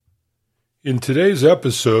In today's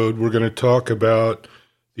episode, we're going to talk about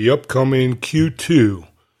the upcoming Q2.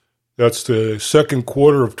 That's the second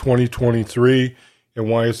quarter of 2023 and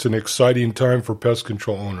why it's an exciting time for pest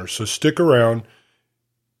control owners. So stick around.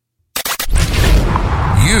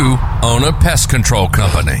 You own a pest control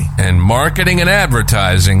company, and marketing and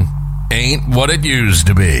advertising ain't what it used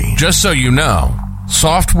to be. Just so you know,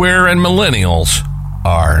 software and millennials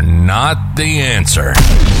are not the answer.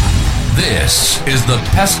 This is the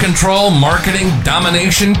Pest Control Marketing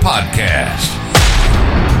Domination Podcast.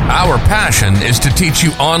 Our passion is to teach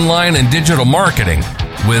you online and digital marketing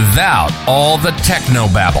without all the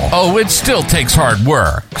technobabble. Oh, it still takes hard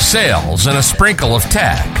work, sales, and a sprinkle of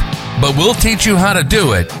tech. But we'll teach you how to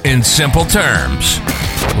do it in simple terms.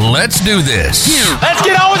 Let's do this. Let's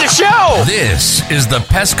get on with the show. This is the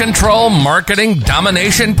Pest Control Marketing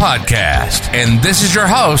Domination Podcast. And this is your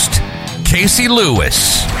host, Casey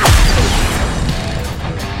Lewis.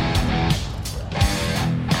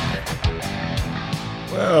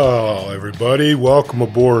 Well, everybody, welcome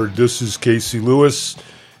aboard. This is Casey Lewis,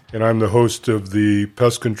 and I'm the host of the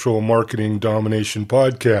Pest Control Marketing Domination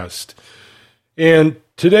Podcast. And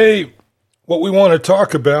today, what we want to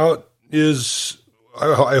talk about is,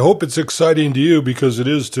 I hope it's exciting to you because it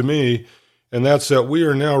is to me, and that's that we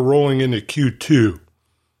are now rolling into Q2.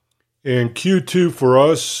 And Q2 for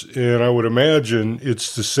us, and I would imagine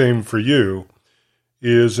it's the same for you,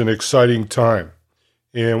 is an exciting time.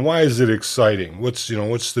 And why is it exciting? What's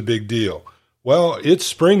the big deal? Well, it's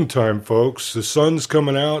springtime, folks. The sun's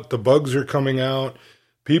coming out. The bugs are coming out.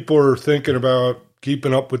 People are thinking about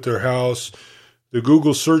keeping up with their house. The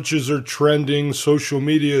Google searches are trending. Social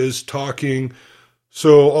media is talking.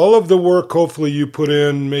 So all of the work, hopefully, you put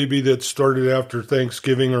in, maybe that started after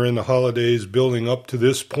Thanksgiving or in the holidays, building up to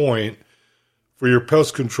this point for your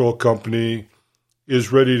pest control company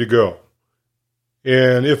is ready to go.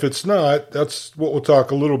 And if it's not, that's what we'll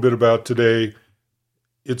talk a little bit about today.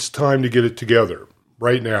 It's time to get it together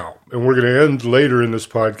right now. And we're going to end later in this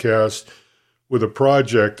podcast with a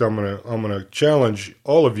project I'm going to challenge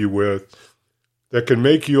all of you with that can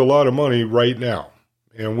make you a lot of money right now.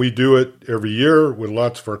 And we do it every year with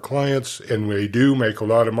lots of our clients, and we do make a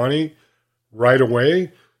lot of money right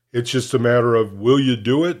away. It's just a matter of, will you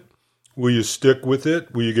do it? Will you stick with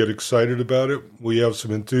it? Will you get excited about it? Will you have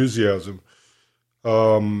some enthusiasm?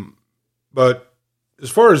 But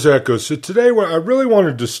as far as that goes, so today what I really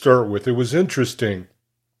wanted to start with, it was interesting.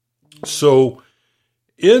 So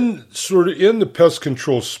in the pest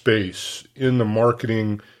control space, in the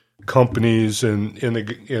marketing companies and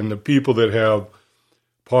the people that have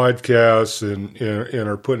podcasts and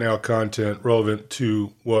are putting out content relevant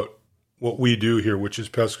to what we do here, which is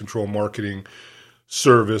pest control marketing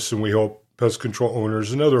service, and we help pest control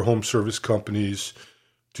owners and other home service companies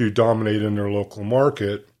to dominate in their local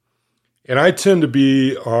market. And I tend to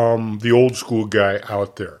be the old school guy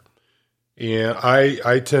out there. And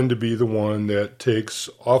I tend to be the one that takes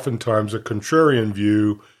oftentimes a contrarian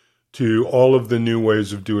view to all of the new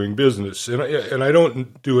ways of doing business. And I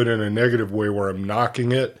don't do it in a negative way where I'm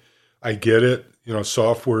knocking it. I get it.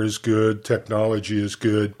 Software is good. Technology is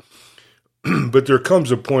good. But there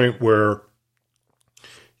comes a point where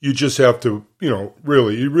you just have to, you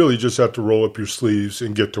really just have to roll up your sleeves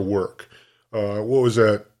and get to work. What was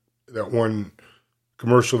that one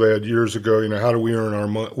commercial they had years ago? How do we earn our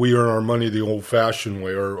money? We earn our money the old-fashioned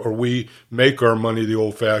way, or we make our money the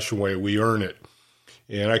old-fashioned way. We earn it.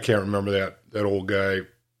 And I can't remember that old guy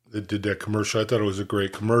that did that commercial. I thought it was a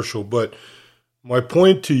great commercial. But my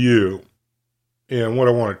point to you, and what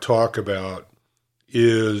I want to talk about,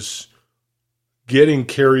 is getting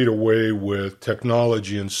carried away with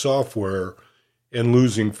technology and software and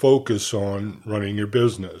losing focus on running your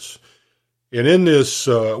business. And in this,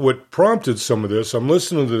 what prompted some of this, I'm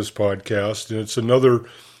listening to this podcast, and it's another,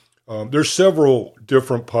 there's several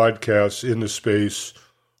different podcasts in the space.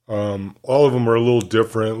 All of them are a little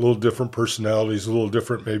different personalities, a little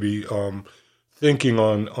different maybe thinking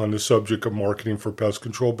on the subject of marketing for pest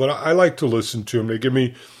control. But I like to listen to them. They give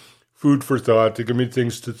me food for thought. They give me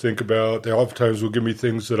things to think about. They oftentimes will give me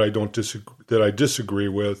things that I disagree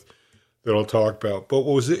with that I'll talk about. But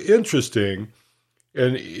what was interesting,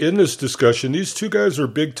 and in this discussion, these two guys are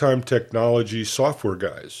big-time technology software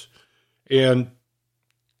guys. And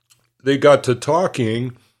they got to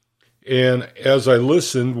talking, and as I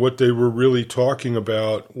listened, what they were really talking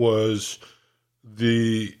about was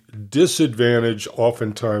the disadvantage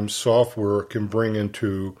oftentimes software can bring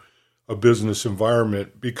into a business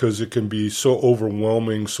environment because it can be so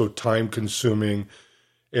overwhelming, so time-consuming,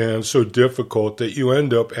 and so difficult that you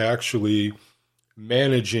end up actually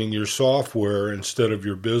managing your software instead of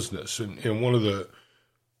your business. And one of the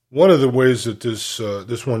one of the ways that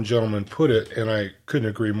this one gentleman put it, and I couldn't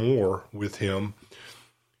agree more with him,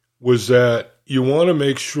 was that you want to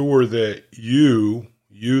make sure that you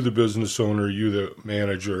the business owner, you the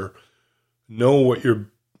manager, know what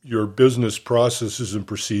your business processes and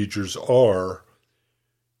procedures are,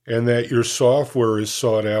 and that your software is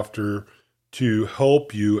sought after to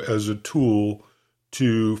help you as a tool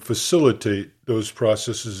to facilitate those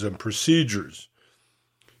processes and procedures.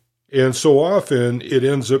 And so often it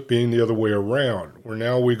ends up being the other way around, where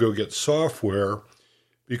now we go get software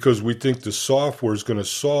because we think the software is going to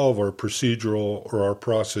solve our procedural or our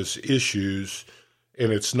process issues,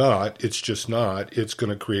 and it's not. It's just not. It's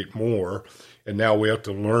going to create more. And now we have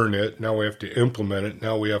to learn it. Now we have to implement it.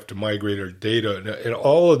 Now we have to migrate our data and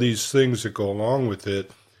all of these things that go along with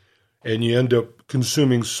it. And you end up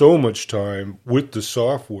consuming so much time with the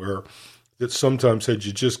software that sometimes had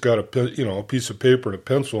you just got a piece of paper and a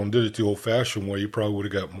pencil and did it the old-fashioned way, you probably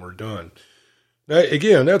would have got more done. Now,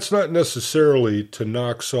 again, that's not necessarily to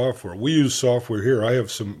knock software. We use software here. I have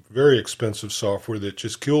some very expensive software that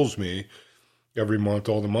just kills me every month,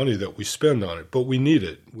 all the money that we spend on it. But we need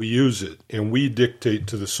it. We use it. And we dictate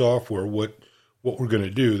to the software what we're going to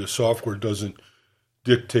do. The software doesn't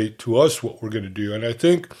dictate to us what we're going to do. And I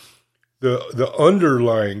think the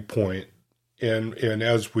underlying point, and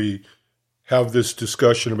as we have this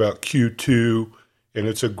discussion about Q2, and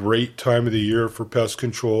it's a great time of the year for pest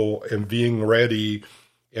control and being ready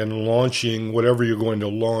and launching whatever you're going to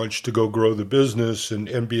launch to go grow the business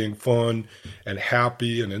and being fun and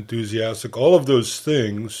happy and enthusiastic. All of those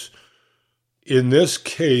things, in this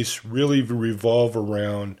case, really revolve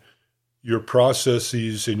around your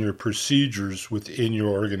processes and your procedures within your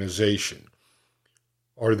organization.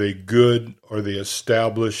 Are they good? Are they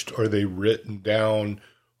established? Are they written down?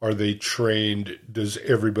 Are they trained? Does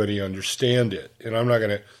everybody understand it? And I'm not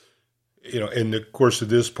going to, in the course of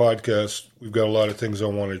this podcast, we've got a lot of things I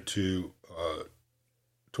wanted to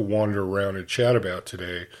wander around and chat about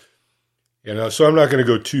today. And so I'm not going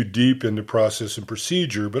to go too deep into process and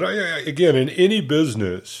procedure. But again, in any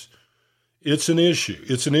business, it's an issue.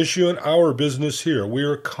 It's an issue in our business here. We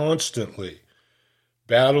are constantly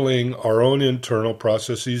battling our own internal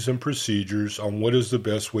processes and procedures on what is the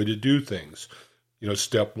best way to do things.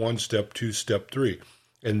 Step 1, step 2, step 3.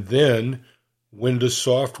 And then when does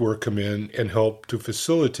software come in and help to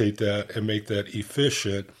facilitate that and make that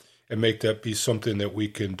efficient and make that be something that we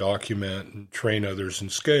can document and train others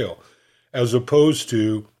and scale, as opposed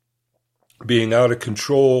to being out of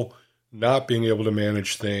control, not being able to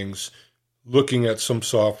manage things, looking at some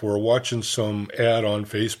software, watching some ad on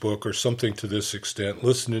Facebook or something to this extent,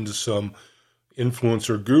 listening to some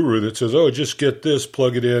influencer guru that says, just get this,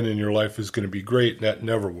 plug it in, and your life is going to be great. And that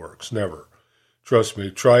never works. Never. Trust me.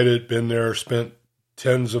 Tried it, been there, spent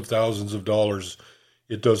tens of thousands of dollars.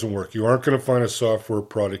 It doesn't work. You aren't going to find a software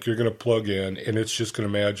product you're going to plug in, and it's just going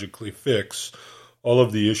to magically fix all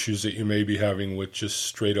of the issues that you may be having with just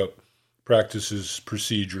straight up practices,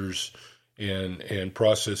 procedures, and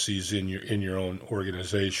processes in your own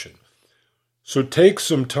organization. So take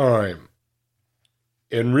some time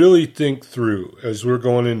and really think through, as we're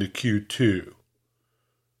going into Q2,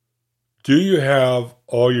 do you have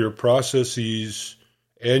all your processes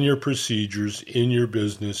and your procedures in your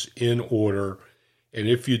business in order? And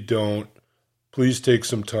if you don't, please take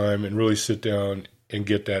some time and really sit down and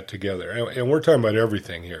get that together. And we're talking about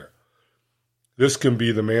everything here. This can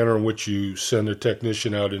be the manner in which you send a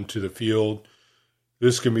technician out into the field.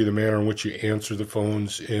 This can be the manner in which you answer the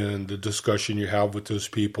phones and the discussion you have with those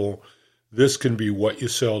people. This can be what you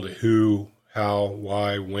sell to who, how,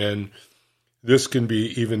 why, when. This can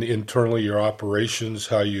be even internally your operations,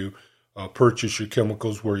 how you purchase your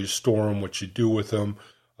chemicals, where you store them, what you do with them,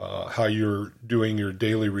 how you're doing your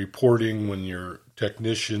daily reporting when your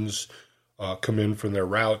technicians come in from their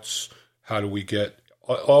routes. How do we get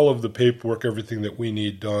all of the paperwork, everything that we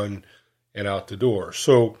need done and out the door?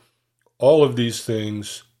 So all of these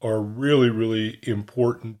things are really, really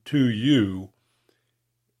important to you.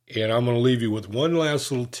 And I'm going to leave you with one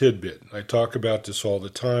last little tidbit. I talk about this all the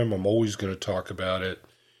time. I'm always going to talk about it.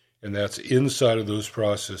 And that's inside of those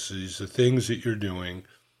processes, the things that you're doing.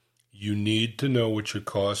 You need to know what your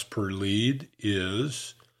cost per lead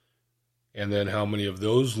is. And then how many of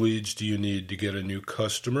those leads do you need to get a new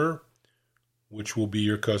customer, which will be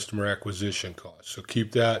your customer acquisition cost. So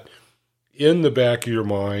keep that in the back of your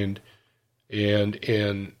mind.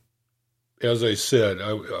 And as I said,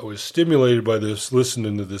 I was stimulated by this,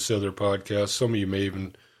 listening to this other podcast. Some of you may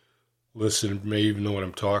even listen, may even know what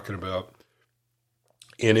I'm talking about.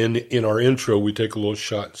 And in our intro, we take a little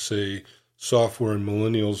shot and say, software and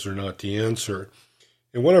millennials are not the answer.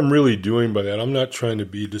 And what I'm really doing by that, I'm not trying to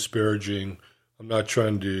be disparaging. I'm not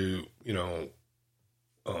trying to,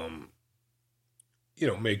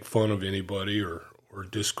 make fun of anybody or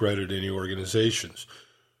discredit any organizations.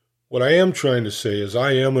 What I am trying to say is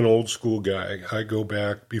I am an old school guy. I go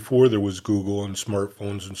back before there was Google and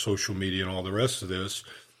smartphones and social media and all the rest of this.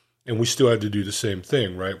 And we still had to do the same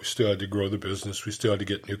thing, right? We still had to grow the business. We still had to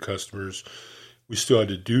get new customers. We still had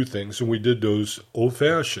to do things. And we did those old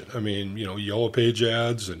fashioned. I mean, yellow page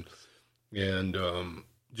ads and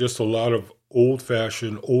just a lot of old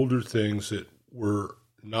fashioned, older things that were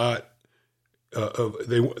not,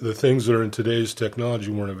 the things that are in today's technology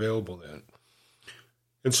weren't available then.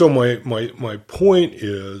 And so my point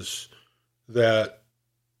is that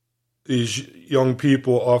these young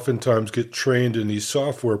people oftentimes get trained in these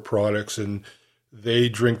software products and they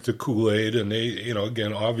drink the Kool-Aid and they,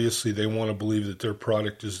 again, obviously they want to believe that their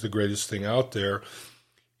product is the greatest thing out there.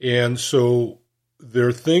 And so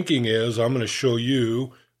their thinking is, I'm going to show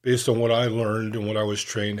you, based on what I learned and what I was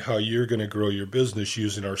trained, how you're going to grow your business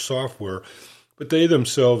using our software. But they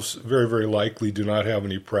themselves very, very likely do not have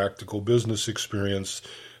any practical business experience.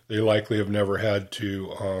 They likely have never had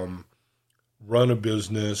to run a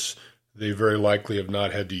business. They very likely have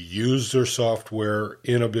not had to use their software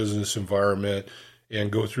in a business environment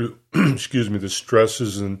and go through, the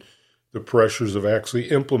stresses and the pressures of actually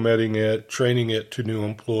implementing it, training it to new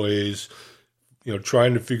employees,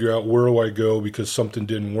 trying to figure out where do I go because something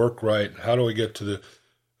didn't work right. How do I get to the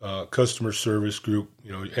customer service group?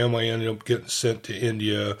 Am I ending up getting sent to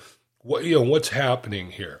India? What's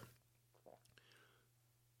happening here?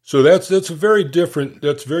 So that's very different,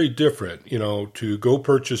 to go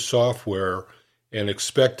purchase software and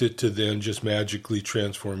expect it to then just magically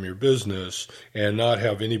transform your business and not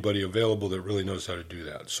have anybody available that really knows how to do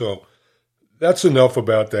that. So that's enough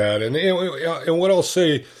about that. And what I'll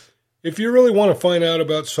say, if you really want to find out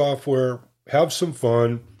about software, have some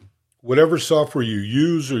fun. Whatever software you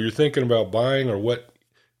use or you're thinking about buying or what,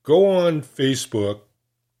 go on Facebook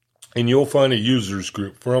and you'll find a users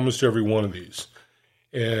group for almost every one of these.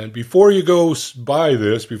 And before you go buy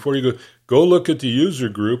this, before you go look at the user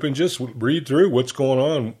group and just read through what's going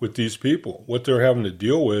on with these people, what they're having to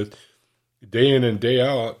deal with day in and day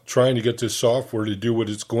out, trying to get this software to do what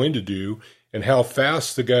it's going to do, and how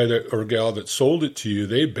fast the guy or gal that sold it to you,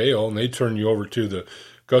 they bail and they turn you over to the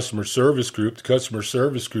customer service group. The customer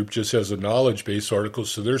service group just has a knowledge base article,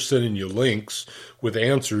 so they're sending you links with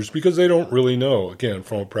answers because they don't really know, again,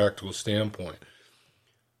 from a practical standpoint.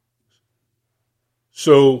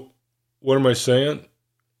 So what am I saying?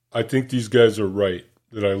 I think these guys are right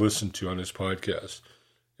that I listened to on this podcast.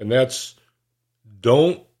 And that's,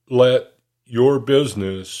 don't let your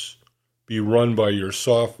business be run by your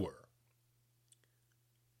software.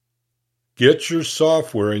 Get your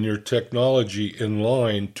software and your technology in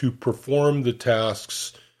line to perform the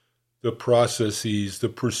tasks, the processes, the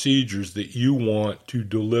procedures that you want to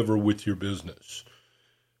deliver with your business.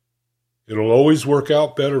 It'll always work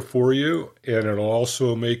out better for you, and it'll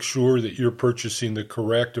also make sure that you're purchasing the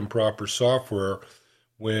correct and proper software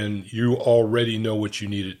when you already know what you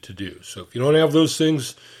need it to do. So if you don't have those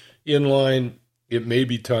things in line, it may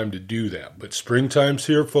be time to do that. But springtime's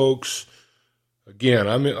here, folks. Again,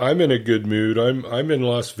 I'm in a good mood. I'm in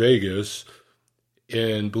Las Vegas,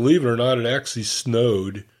 and believe it or not, it actually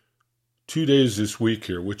snowed 2 days this week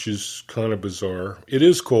here, which is kind of bizarre. It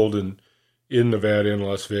is cold in Nevada and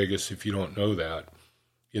Las Vegas, if you don't know that,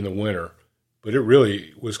 in the winter. But it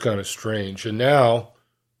really was kind of strange. And now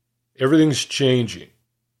everything's changing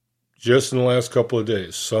just in the last couple of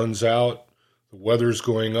days. Sun's out, the weather's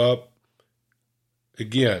going up.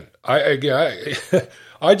 Again,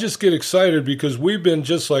 I just get excited because we've been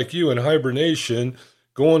just like you in hibernation,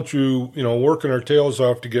 going through, working our tails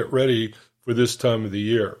off to get ready for this time of the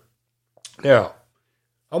year. Now,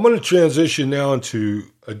 I'm going to transition now into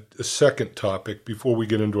a second topic before we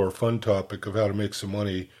get into our fun topic of how to make some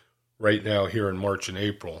money right now here in March and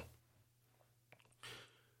April.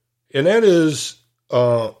 And that is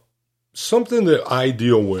something that I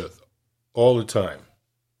deal with all the time.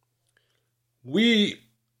 We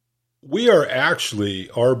are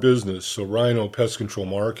actually, our business, so Rhino Pest Control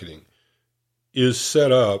Marketing, is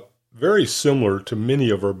set up very similar to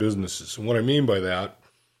many of our businesses. And what I mean by that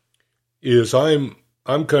is I'm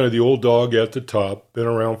kind of the old dog at the top, been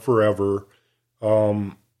around forever,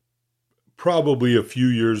 probably a few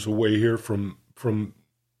years away here from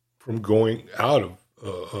going out of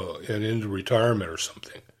and into retirement or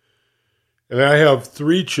something. And I have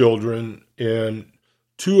 3 children, and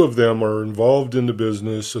 2 of them are involved in the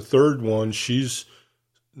business. A third one, she's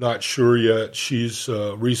not sure yet. She's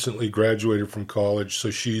recently graduated from college,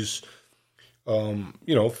 so she's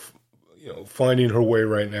finding her way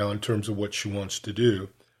right now in terms of what she wants to do.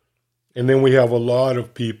 And then we have a lot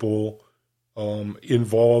of people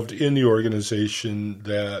involved in the organization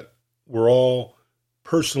that we're all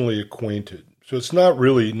personally acquainted. So it's not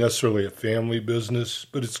really necessarily a family business,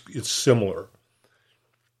 but it's similar.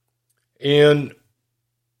 And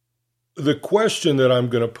the question that I'm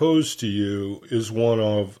going to pose to you is one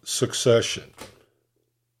of succession,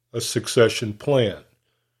 a succession plan.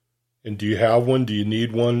 And do you have one? Do you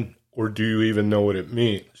need one? Or do you even know what it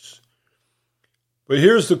means? But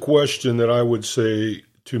here's the question that I would say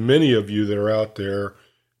to many of you that are out there,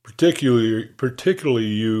 particularly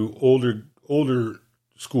you older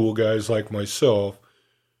school guys like myself,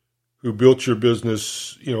 who built your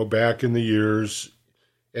business, back in the years,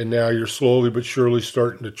 and now you're slowly but surely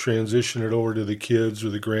starting to transition it over to the kids or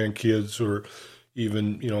the grandkids or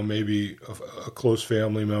even, maybe a close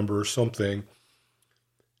family member or something.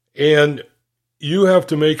 And you have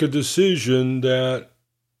to make a decision that,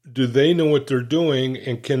 do they know what they're doing,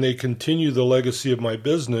 and can they continue the legacy of my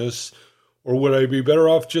business, or would I be better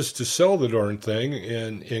off just to sell the darn thing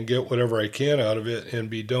and get whatever I can out of it and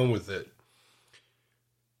be done with it?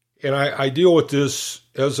 And I deal with this,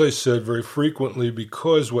 as I said, very frequently,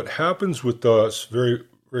 because what happens with us very,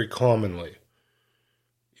 very commonly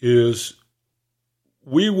is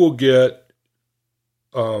we will get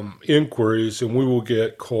inquiries and we will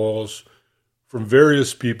get calls from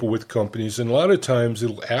various people with companies. And a lot of times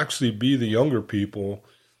it'll actually be the younger people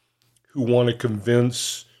who want to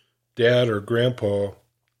convince dad or grandpa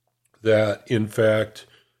that, in fact,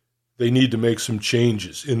 they need to make some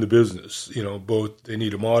changes in the business. Both they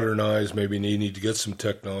need to modernize, maybe they need to get some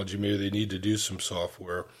technology, maybe they need to do some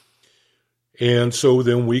software. And so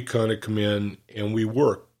then we kind of come in and we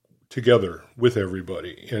work together with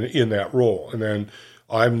everybody in that role. And then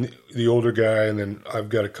I'm the older guy, and then I've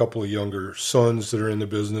got a couple of younger sons that are in the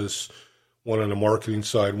business, one on the marketing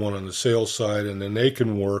side, one on the sales side, and then they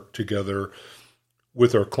can work together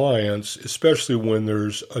with our clients, especially when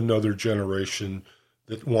there's another generation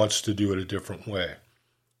that wants to do it a different way.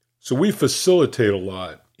 So we facilitate a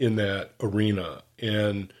lot in that arena,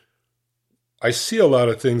 and I see a lot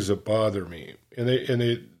of things that bother me, and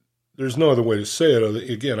there's no other way to say it.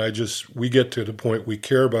 Again, we get to the point we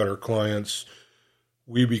care about our clients.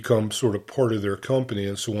 We become sort of part of their company,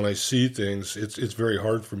 and so when I see things, it's very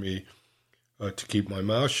hard for me to keep my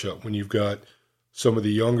mouth shut when you've got some of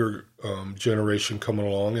the younger generation coming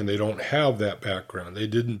along and they don't have that background. They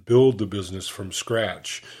didn't build the business from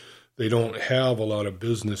scratch. They don't have a lot of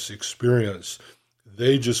business experience.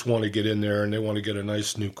 They just want to get in there and they want to get a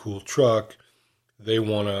nice new cool truck. They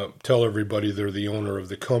want to tell everybody they're the owner of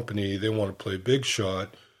the company. They want to play big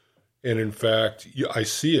shot. And in fact, I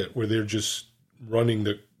see it where they're just running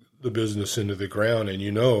the business into the ground.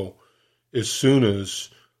 And as soon as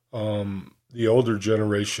the older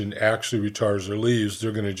generation actually retires or leaves,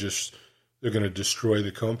 they're going to destroy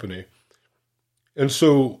the company. And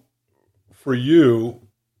so for you,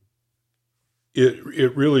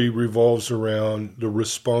 it really revolves around the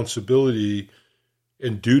responsibility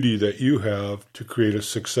and duty that you have to create a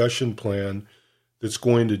succession plan that's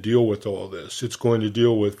going to deal with all this. It's going to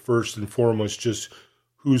deal with, first and foremost, just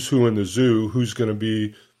who's who in the zoo, who's going to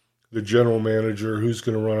be the general manager, who's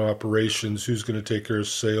going to run operations, who's going to take care of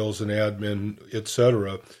sales and admin,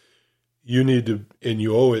 etc. You need to, and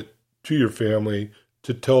you owe it to your family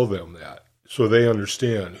to tell them that so they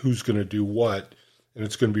understand who's going to do what, and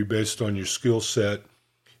it's going to be based on your skill set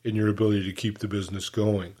and your ability to keep the business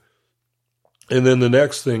going. And then the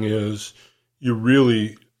next thing is you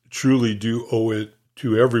really, truly do owe it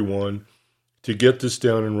to everyone to get this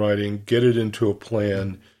down in writing, get it into a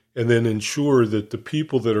plan, and then ensure that the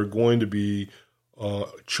people that are going to be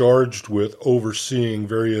charged with overseeing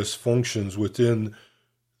various functions within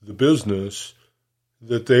the business,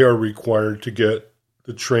 that they are required to get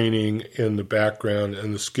the training and the background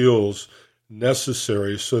and the skills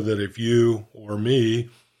necessary so that if you or me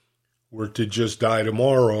were to just die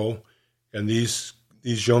tomorrow and these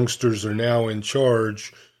youngsters are now in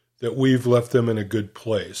charge, that we've left them in a good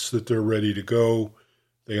place, that they're ready to go.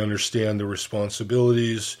 They understand the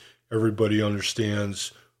responsibilities. Everybody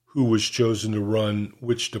understands who was chosen to run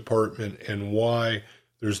which department and why.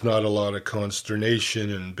 There's not a lot of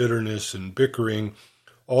consternation and bitterness and bickering.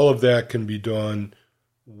 All of that can be done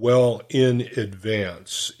well in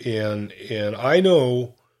advance. And I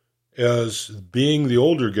know, as being the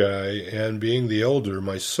older guy and being the elder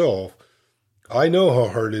myself, I know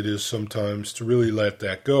how hard it is sometimes to really let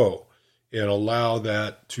that go and allow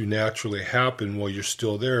that to naturally happen while you're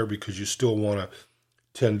still there, because you still want to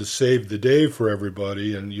tend to save the day for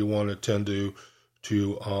everybody, and you want to tend to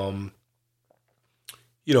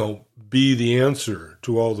be the answer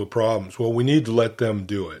to all the problems. Well, we need to let them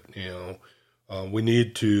do it. We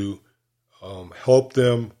need to help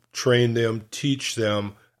them, train them, teach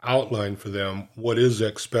them, outline for them what is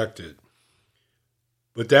expected.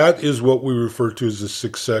 But that is what we refer to as a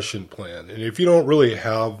succession plan. And if you don't really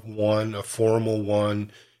have one, a formal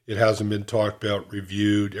one, it hasn't been talked about,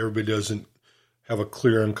 reviewed, everybody doesn't have a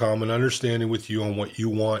clear and common understanding with you on what you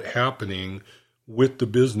want happening with the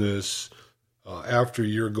business after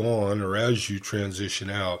you're gone or as you transition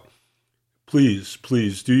out, please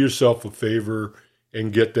do yourself a favor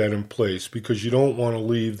and get that in place, because you don't want to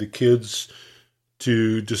leave the kids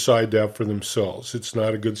to decide that for themselves. It's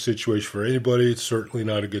not a good situation for anybody. It's certainly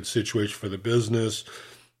not a good situation for the business.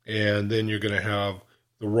 And then you're going to have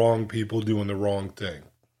the wrong people doing the wrong thing.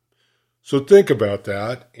 So think about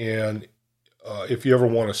that. And if you ever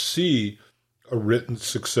want to see a written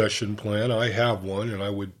succession plan, I have one, and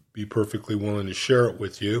I would be perfectly willing to share it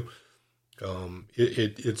with you.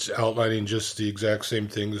 It's outlining just the exact same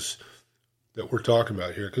things that we're talking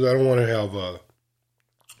about here, because I don't want to have a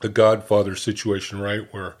Godfather situation,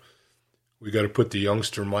 right, where we got to put the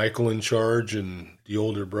youngster Michael in charge and the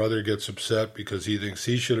older brother gets upset because he thinks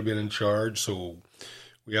he should have been in charge, so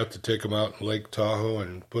we have to take him out in Lake Tahoe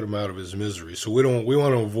and put him out of his misery. So we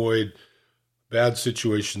want to avoid bad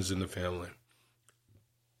situations in the family.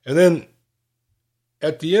 And then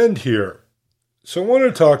at the end here, so I want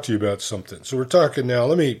to talk to you about something. So we're talking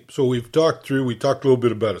now, we talked a little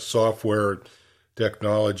bit about a software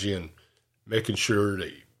technology and making sure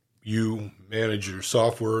that you manage your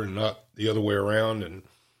software and not the other way around, and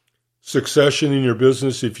succession in your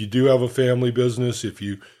business. If you do have a family business, if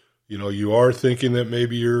you are thinking that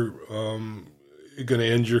maybe you're going to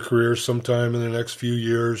end your career sometime in the next few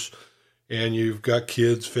years, and you've got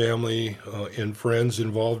kids, family, and friends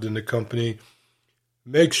involved in the company,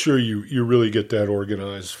 make sure you really get that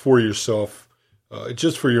organized for yourself,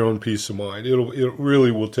 just for your own peace of mind. It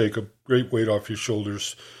really will take a great weight off your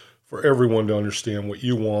shoulders for everyone to understand what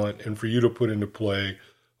you want and for you to put into play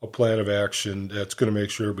a plan of action that's going to make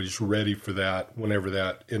sure everybody's ready for that whenever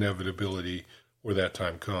that inevitability or that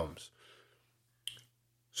time comes.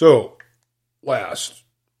 So, last,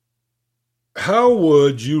 how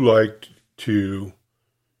would you like to,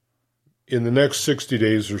 in the next 60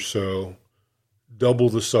 days or so, double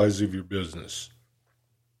the size of your business?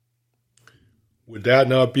 Would that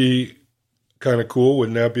not be kind of cool?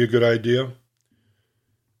 Wouldn't that be a good idea?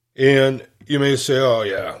 And you may say, oh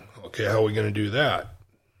yeah, okay, how are we going to do that?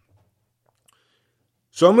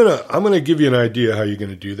 So I'm going to give you an idea how you're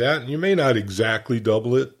going to do that. And you may not exactly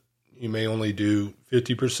double it. You may only do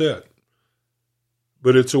 50%.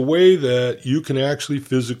 But it's a way that you can actually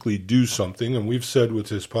physically do something. And we've said with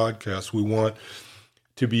this podcast, we want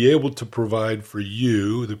to be able to provide for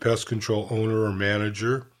you, the pest control owner or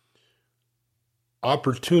manager,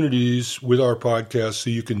 opportunities with our podcast so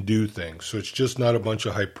you can do things. So it's just not a bunch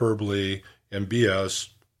of hyperbole and BS,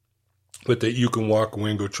 but that you can walk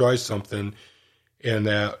away and go try something, and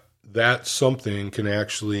that something can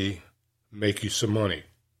actually make you some money.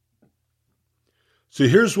 So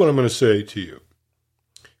here's what I'm going to say to you.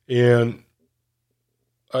 And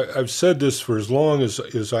I've said this for as long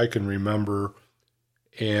as I can remember,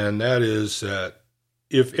 and that is that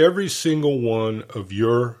if every single one of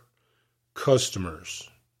your customers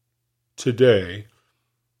today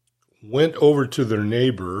went over to their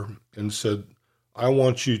neighbor and said, I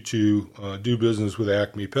want you to do business with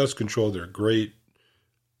Acme Pest Control, they're great,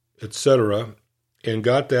 etc., and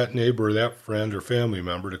got that neighbor or that friend or family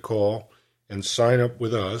member to call and sign up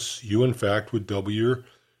with us, you in fact would double your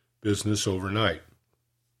business overnight.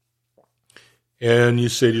 And you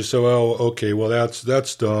say to yourself, oh, okay, well,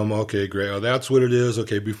 that's dumb. Okay, great. Oh, that's what it is.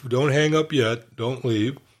 Okay, don't hang up yet. Don't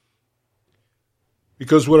leave.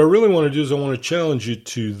 Because what I really want to do is I want to challenge you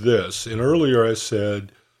to this. And earlier I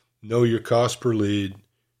said, know your cost per lead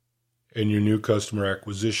and your new customer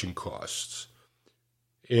acquisition costs.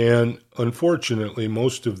 And unfortunately,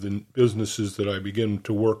 most of the businesses that I begin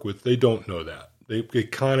to work with, they don't know that. They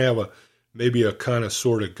kind of have maybe a kind of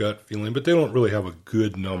sort of gut feeling, but they don't really have a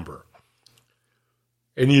good number.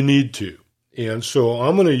 And you need to. And so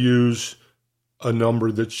I'm going to use a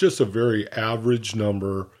number that's just a very average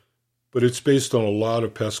number, but it's based on a lot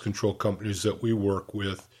of pest control companies that we work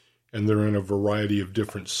with, and they're in a variety of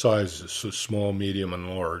different sizes, so small, medium, and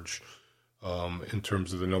large, in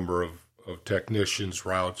terms of the number of technicians,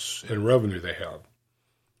 routes, and revenue they have.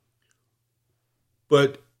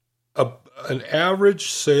 But an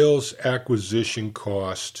average sales acquisition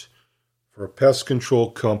cost for a pest control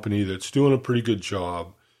company that's doing a pretty good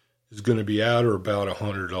job is going to be at or about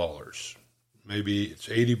 $100. Maybe it's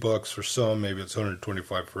 $80 for some, maybe it's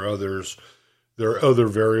 $125 for others. There are other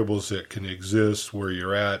variables that can exist, where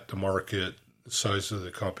you're at, the market, the size of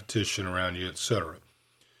the competition around you, etc.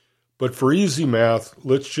 But for easy math,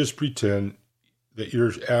 let's just pretend that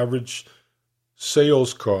your average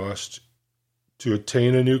sales cost to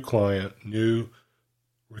attain a new client, new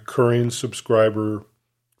recurring subscriber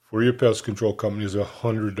for your pest control company is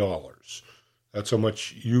 $100. That's how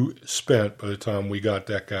much you spent by the time we got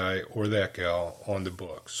that guy or that gal on the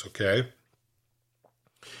books, okay?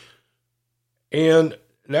 And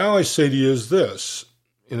now I say to you is this,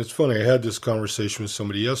 and it's funny, I had this conversation with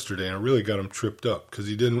somebody yesterday, and I really got him tripped up, because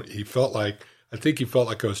he felt like I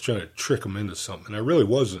was trying to trick him into something, and I really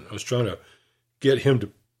wasn't. I was trying to get him to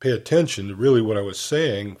pay attention to really what I was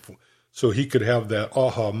saying, so he could have that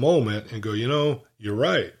aha moment and go, you're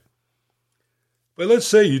right. But let's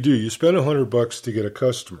say you spend $100 to get a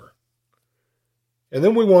customer. And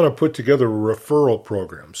then we want to put together a referral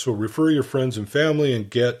program. So refer your friends and family and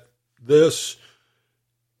get this.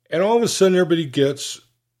 And all of a sudden everybody gets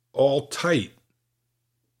all tight.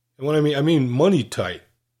 And what I mean money tight,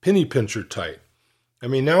 penny pincher tight.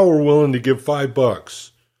 Now we're willing to give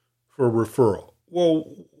 $5 for a referral. Well,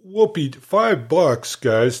 whoopee, $5,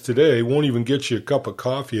 guys, today won't even get you a cup of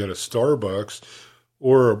coffee at a Starbucks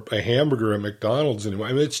or a hamburger at McDonald's anymore.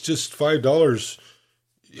 It's just $5,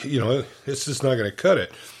 it's just not going to cut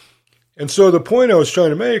it. And so the point I was trying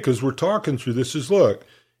to make as we're talking through this is, look,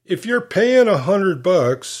 if you're paying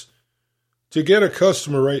 $100 to get a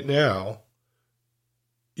customer right now,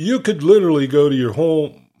 you could literally go to your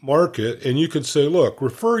home market and you could say, look,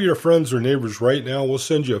 refer your friends or neighbors right now. We'll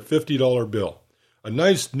send you a $50 bill, a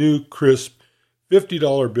nice new crisp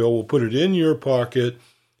 $50 bill. We'll put it in your pocket.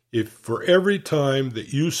 If for every time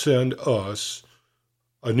that you send us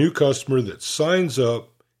a new customer that signs up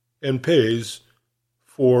and pays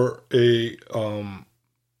for a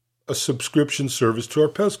subscription service to our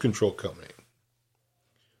pest control company,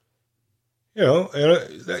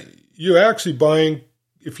 you're actually buying,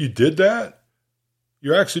 if you did that,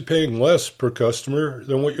 you're actually paying less per customer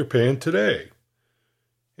than what you're paying today.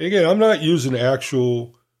 And again, I'm not using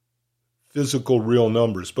actual physical real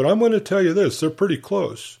numbers, but I'm going to tell you this, they're pretty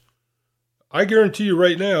close. I guarantee you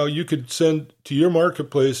right now, you could send to your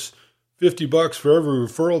marketplace $50 for every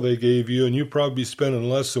referral they gave you, and you'd probably be spending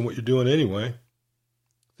less than what you're doing anyway.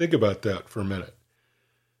 Think about that for a minute.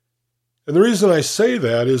 And the reason I say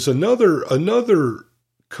that is another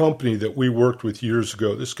company that we worked with years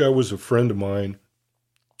ago. This guy was a friend of mine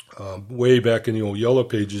way back in the old Yellow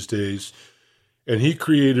Pages days, and he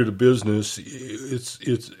created a business. It's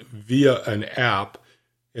via an app,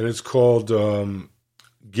 and it's called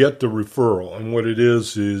Get the Referral. And what it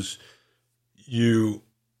is you,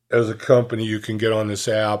 as a company, you can get on this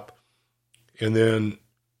app, and then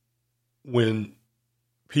when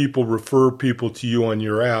people refer people to you on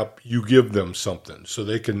your app, you give them something. So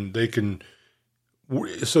they're kind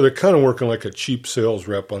of working like a cheap sales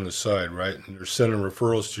rep on the side, right? And they're sending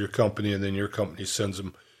referrals to your company, and then your company sends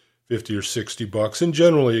them $50 or $60. And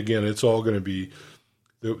generally, again, it's all going to be,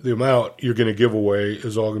 the amount you're going to give away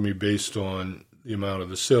is all going to be based on the amount of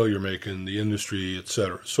the sale you're making, the industry,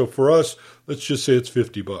 etc. So for us, let's just say it's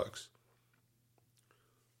 $50.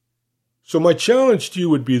 So my challenge to you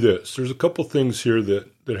would be this. There's a couple things here that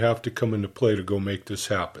have to come into play to go make this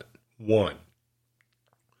happen. One,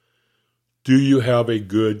 do you have a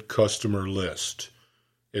good customer list?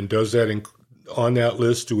 And does that on that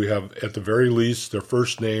list, do we have at the very least their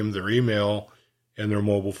first name, their email, and their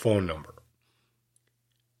mobile phone number?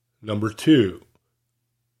 Number two,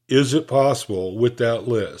 is it possible with that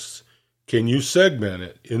list, can you segment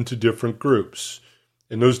it into different groups?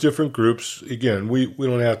 And those different groups, again, we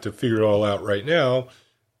don't have to figure it all out right now,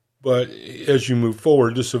 but as you move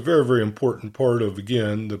forward, this is a very, very important part of,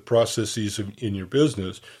 again, the processes in your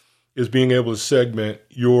business, is being able to segment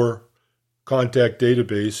your contact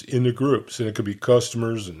database into groups. And it could be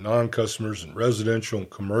customers and non-customers and residential and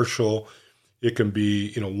commercial. It can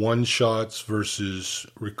be, one-shots versus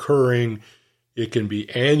recurring. It can be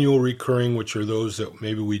annual recurring, which are those that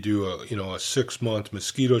maybe we do a 6-month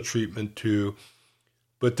mosquito treatment to,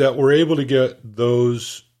 but that we're able to get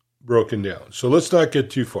those broken down. So let's not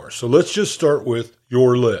get too far. So let's just start with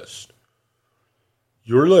your list.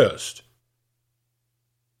 Your list.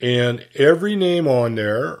 And every name on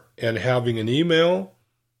there, and having an email,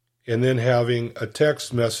 and then having a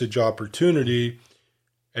text message opportunity.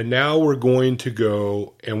 And now we're going to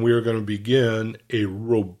go and we're going to begin a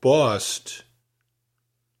robust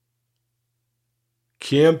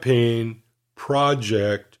campaign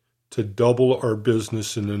project to double our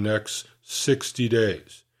business in the next 60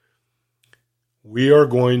 days. we are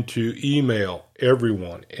going to email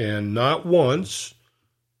everyone, and not once,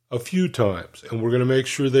 a few times. And we're going to make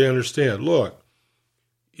sure they understand, look,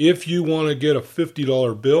 if you want to get a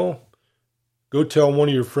 $50 bill, go tell one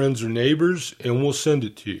of your friends or neighbors, and we'll send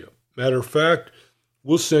it to you. Matter of fact,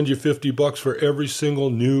 we'll send you $50 for every single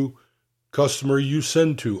new customer you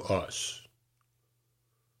send to us.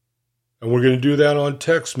 And we're going to do that on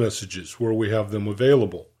text messages where we have them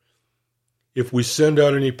available. If we send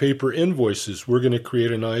out any paper invoices, we're going to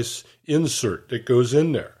create a nice insert that goes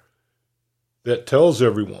in there that tells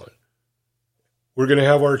everyone. We're going to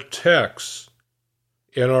have our techs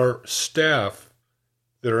and our staff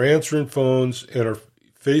that are answering phones and are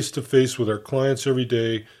face-to-face with our clients every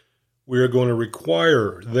day. We are going to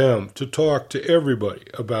require them to talk to everybody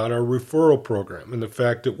about our referral program and the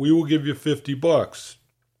fact that we will give you $50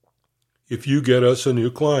 if you get us a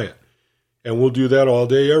new client. And we'll do that all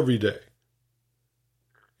day, every day.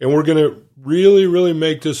 And we're going to really, really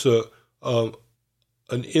make this an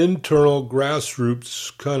internal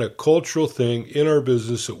grassroots kind of cultural thing in our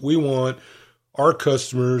business that we want our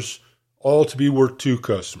customers all to be worth two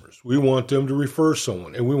customers. We want them to refer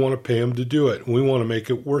someone, and we want to pay them to do it, and we want to make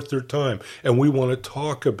it worth their time, and we want to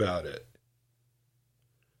talk about it.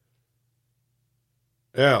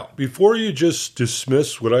 Now, before you just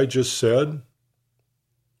dismiss what I just said,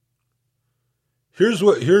 here's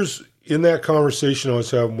in that conversation I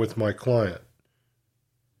was having with my client.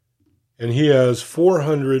 And he has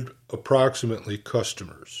 400 approximately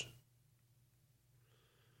customers.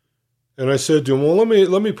 And I said to him, well,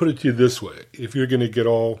 let me put it to you this way. If you're going to get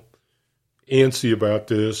all antsy about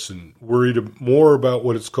this and worried more about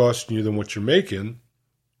what it's costing you than what you're making,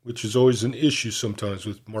 which is always an issue sometimes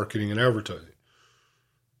with marketing and advertising.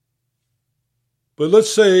 But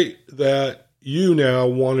let's say that you now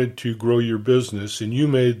wanted to grow your business and you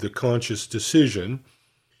made the conscious decision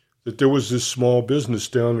that there was this small business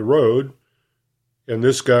down the road and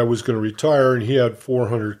this guy was going to retire and he had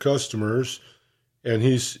 400 customers and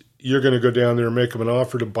you're going to go down there and make him an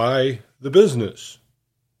offer to buy the business.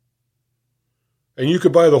 And you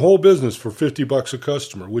could buy the whole business for $50 a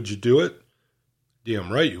customer. Would you do it?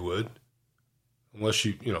 Damn right you would.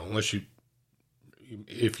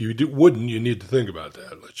 If you wouldn't, you need to think about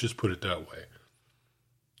that. Let's just put it that way.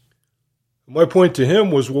 My point to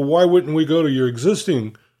him was, well, why wouldn't we go to your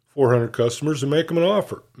existing 400 customers and make them an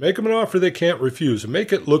offer? Make them an offer they can't refuse. And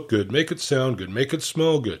make it look good. Make it sound good. Make it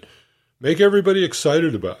smell good. Make everybody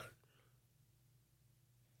excited about it.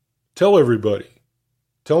 Tell everybody.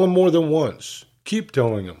 Tell them more than once. Keep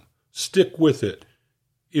telling them. Stick with it.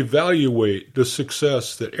 Evaluate the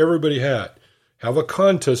success that everybody had. Have a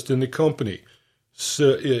contest in the company.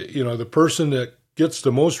 So, the person that gets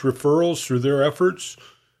the most referrals through their efforts,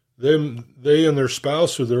 they and their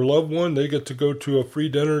spouse or their loved one, they get to go to a free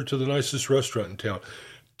dinner to the nicest restaurant in town.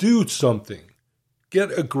 Do something.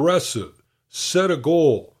 Get aggressive. Set a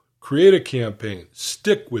goal. Create a campaign.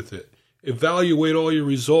 Stick with it. Evaluate all your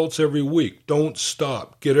results every week. Don't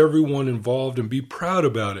stop. Get everyone involved and be proud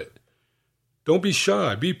about it. Don't be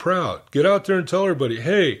shy. Be proud. Get out there and tell everybody,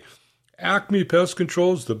 hey, Acme Pest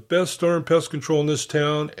Control is the best darn pest control in this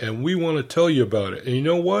town, and we want to tell you about it. And you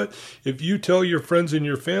know what? If you tell your friends and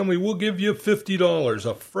your family, we'll give you $50,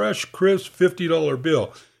 a fresh, crisp $50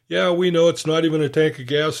 bill. Yeah, we know it's not even a tank of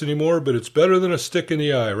gas anymore, but it's better than a stick in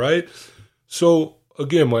the eye, right? So,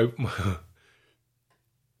 again,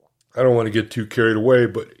 I don't want to get too carried away,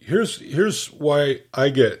 but here's why I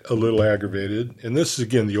get a little aggravated. And this is,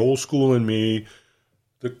 again, the old school in me,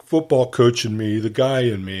 the football coach in me, the guy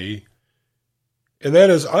in me. And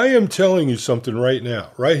that is, I am telling you something right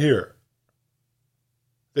now, right here,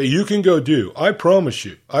 that you can go do. I promise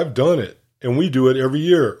you, I've done it, and we do it every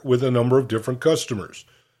year with a number of different customers.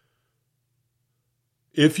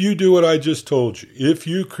 If you do what I just told you, if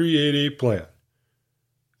you create a plan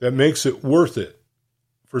that makes it worth it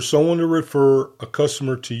for someone to refer a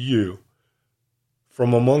customer to you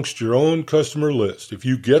from amongst your own customer list, if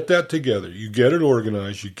you get that together, you get it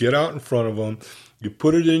organized, you get out in front of them, you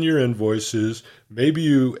put it in your invoices, maybe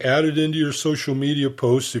you add it into your social media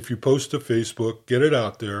posts. If you post to Facebook, get it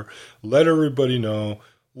out there, let everybody know,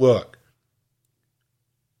 look,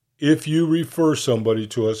 if you refer somebody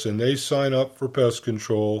to us and they sign up for pest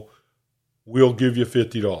control, we'll give you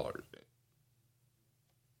 $50.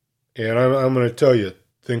 And I'm going to tell you,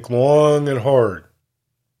 think long and hard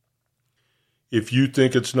if you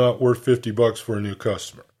think it's not worth $50 for a new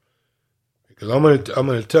customer. Because I'm going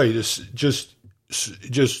to tell you this, just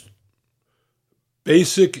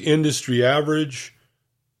basic industry average,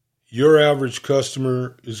 your average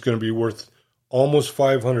customer is going to be worth almost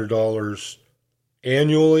 $500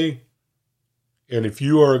 annually, And if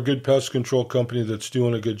you are a good pest control company that's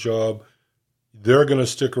doing a good job, they're going to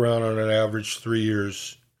stick around on an average 3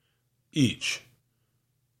 years each.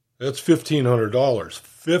 That's $1,500.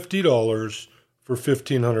 $50 for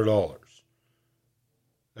 $1,500.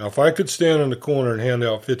 Now, if I could stand in the corner and hand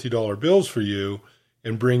out $50 bills for you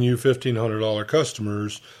and bring you $1,500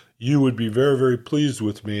 customers, you would be very, very pleased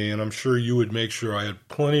with me, and I'm sure you would make sure I had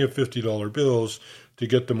plenty of $50 bills to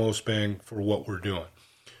get the most bang for what we're doing.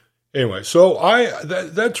 Anyway, so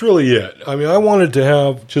that's really it. I mean, I wanted to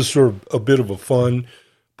have just sort of a bit of a fun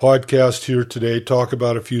podcast here today, talk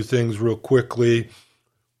about a few things real quickly.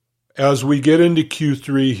 As we get into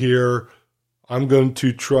Q3 here, I'm going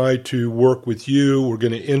to try to work with you. We're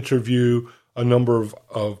going to interview a number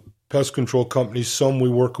of pest control companies. Some we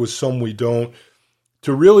work with, some we don't,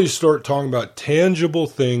 to really start talking about tangible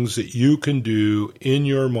things that you can do in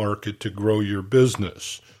your market to grow your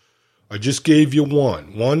business. I just gave you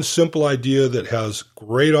one simple idea that has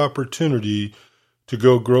great opportunity to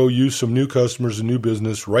go grow you some new customers and new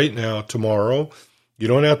business right now, tomorrow. You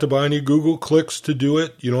don't have to buy any Google clicks to do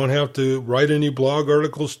it. You don't have to write any blog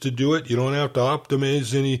articles to do it. You don't have to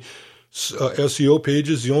optimize any SEO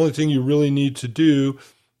pages. The only thing you really need to do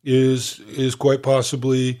is quite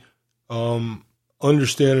possibly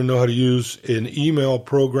understand and know how to use an email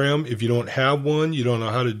program. If you don't have one, you don't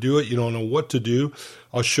know how to do it, you don't know what to do,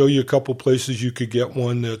 I'll show you a couple places you could get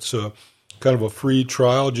one that's kind of a free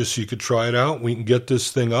trial just so you could try it out. We can get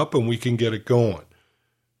this thing up and we can get it going.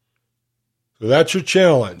 So that's your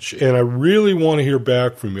challenge. And I really want to hear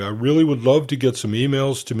back from you. I really would love to get some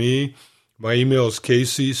emails to me. My email is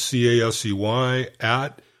Casey, C-A-S-E-Y,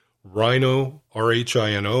 at Rhino,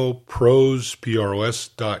 R-H-I-N-O, pros,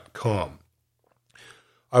 P-R-O-S.com.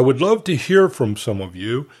 I would love to hear from some of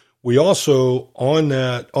you. We also, on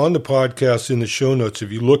the podcast in the show notes,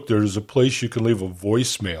 if you look, there's a place you can leave a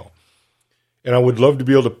voicemail. And I would love to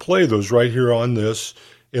be able to play those right here on this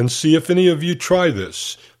and see if any of you try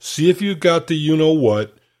this. See if you got the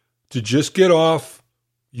you-know-what to just get off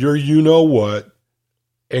your you-know-what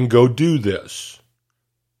and go do this.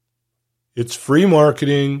 It's free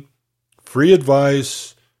marketing, free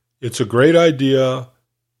advice. It's a great idea.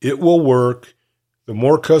 It will work. The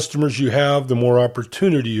more customers you have, the more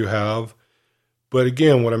opportunity you have. But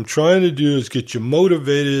again, what I'm trying to do is get you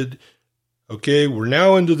motivated. Okay, we're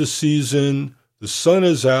now into the season. The sun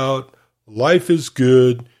is out. Life is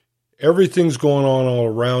good. Everything's going on all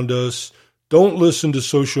around us. Don't listen to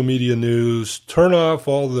social media news. Turn off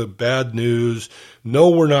all the bad news. No,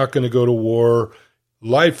 we're not going to go to war.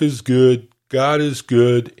 Life is good. God is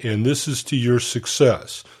good. And this is to your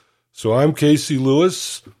success. So I'm Casey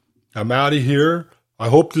Lewis. I'm out of here. I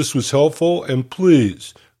hope this was helpful, and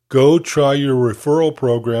please go try your referral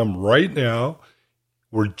program right now.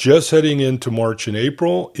 We're just heading into March and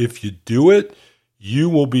April. If you do it, you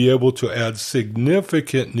will be able to add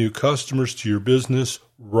significant new customers to your business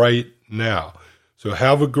right now. So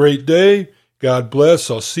have a great day. God bless.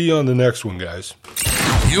 I'll see you on the next one, guys.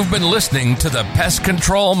 You've been listening to the Pest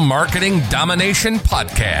Control Marketing Domination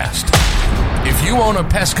Podcast. If you own a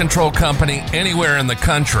pest control company anywhere in the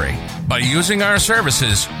country, by using our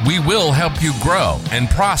services, we will help you grow and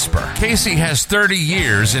prosper. Casey has 30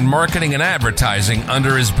 years in marketing and advertising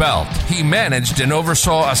under his belt. He managed and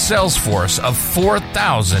oversaw a sales force of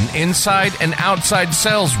 4,000 inside and outside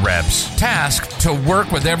sales reps, tasked to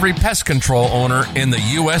work with every pest control owner in the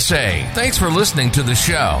USA. Thanks for listening to the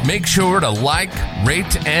show. Make sure to like,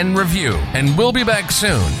 rate, and review, and we'll be back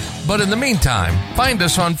soon. But in the meantime, find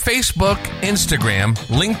us on Facebook, Instagram,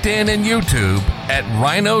 LinkedIn, and YouTube at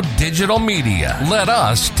Rhino Digital Media. Let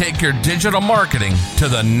us take your digital marketing to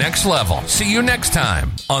the next level. See you next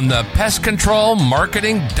time on the Pest Control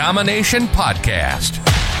Marketing Domination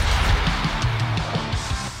Podcast.